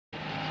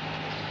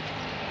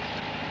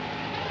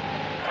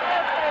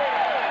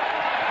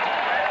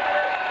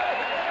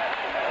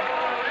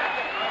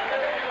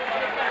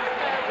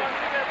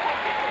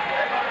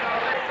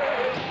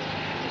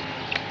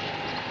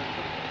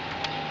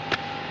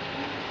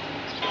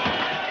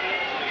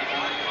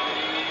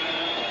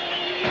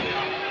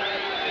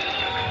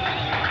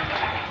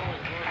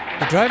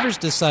drivers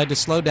decide to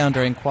slow down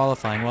during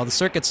qualifying while the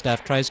circuit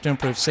staff tries to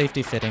improve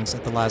safety fittings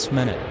at the last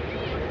minute.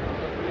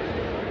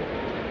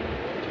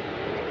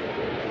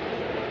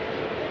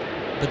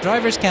 The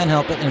drivers can't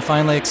help it and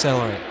finally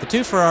accelerate. The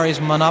two Ferraris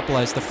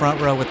monopolize the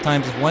front row with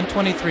times of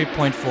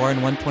 1:23.4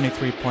 and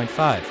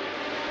 1:23.5.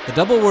 The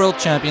double world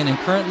champion and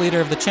current leader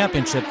of the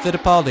championship,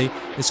 Fittipaldi,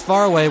 is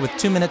far away with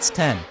 2 minutes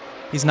 10.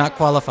 He's not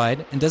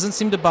qualified and doesn't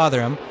seem to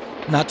bother him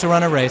not to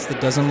run a race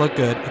that doesn't look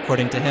good,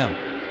 according to him.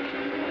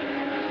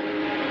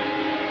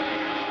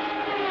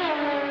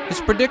 His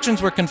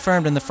predictions were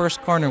confirmed in the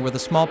first corner with a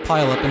small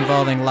pileup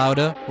involving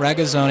Lauda,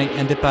 Ragazzoni,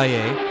 and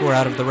Depailler, who are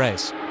out of the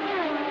race.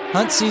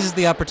 Hunt seizes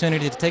the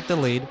opportunity to take the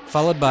lead,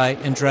 followed by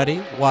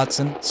Andretti,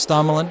 Watson,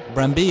 Stommelen,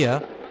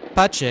 Brambilla,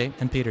 Pache,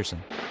 and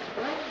Peterson.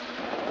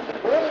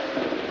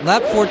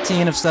 Lap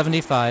 14 of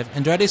 75,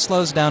 Andretti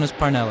slows down as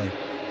Parnelli.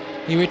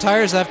 He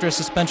retires after a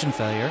suspension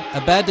failure,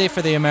 a bad day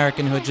for the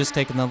American who had just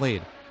taken the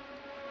lead.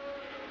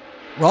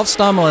 Rolf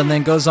Stommelen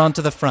then goes on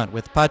to the front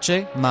with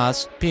Pache,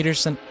 Maas,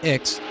 Peterson,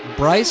 Ickx,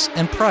 Bryce,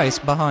 and Price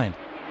behind.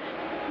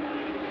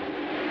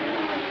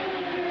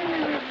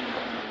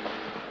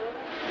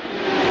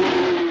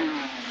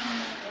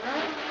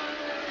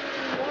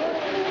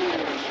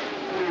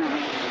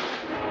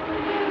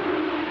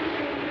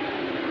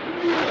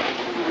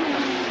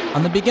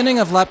 On the beginning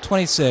of lap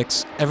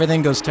 26,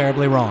 everything goes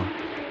terribly wrong.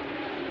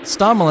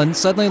 Stommelen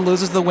suddenly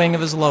loses the wing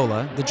of his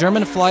Lola, the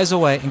German flies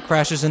away and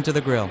crashes into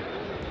the grille.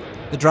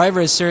 The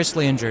driver is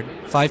seriously injured,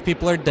 5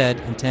 people are dead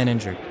and 10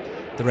 injured.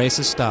 The race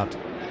is stopped.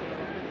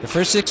 The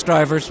first 6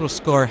 drivers will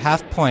score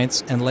half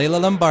points and Leila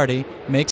Lombardi makes